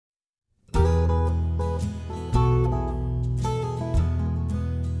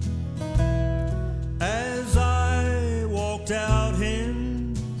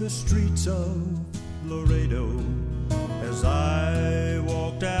streets of Laredo as I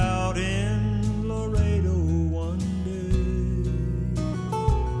walked out in Laredo one day.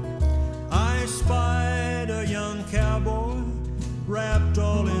 I spied a young cowboy wrapped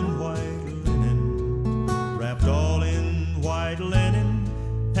all in white linen, wrapped all in white linen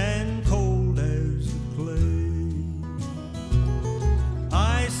and cold as the clay.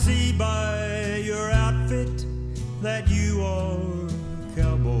 I see by your outfit that you are a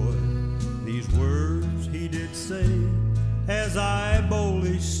cowboy. These words he did say as I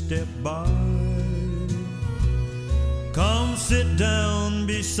boldly stepped by. Come sit down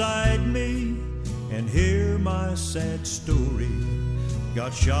beside me and hear my sad story.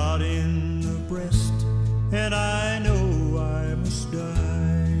 Got shot in the breast and I know I must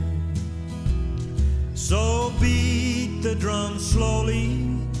die. So beat the drum slowly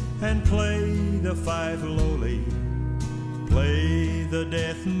and play the fife lowly. Play the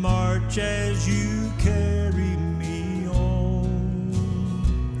death march as you carry me on.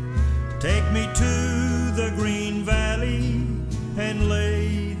 Take me to the green valley and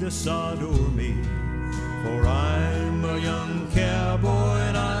lay the sod o'er me. For I'm a young cowboy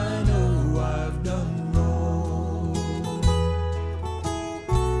and I know I've done wrong.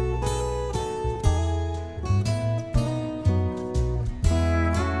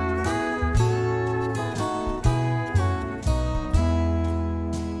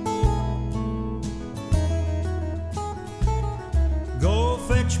 Go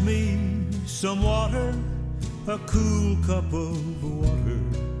fetch me some water, a cool cup of water,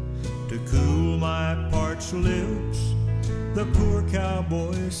 to cool my parched lips, the poor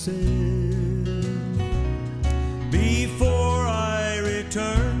cowboy said. Before I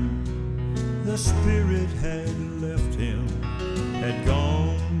returned, the spirit had left him, had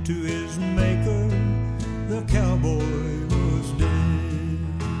gone to his maker, the cowboy was dead.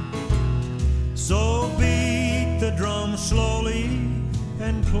 So beat the drum slowly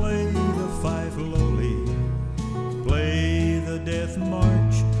and play the fife lowly. Play the death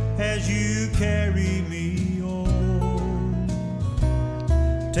march as you carry me on.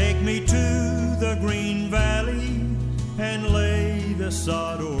 Take me to the green valley and lay the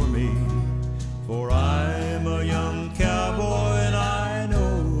sod o'er me, for I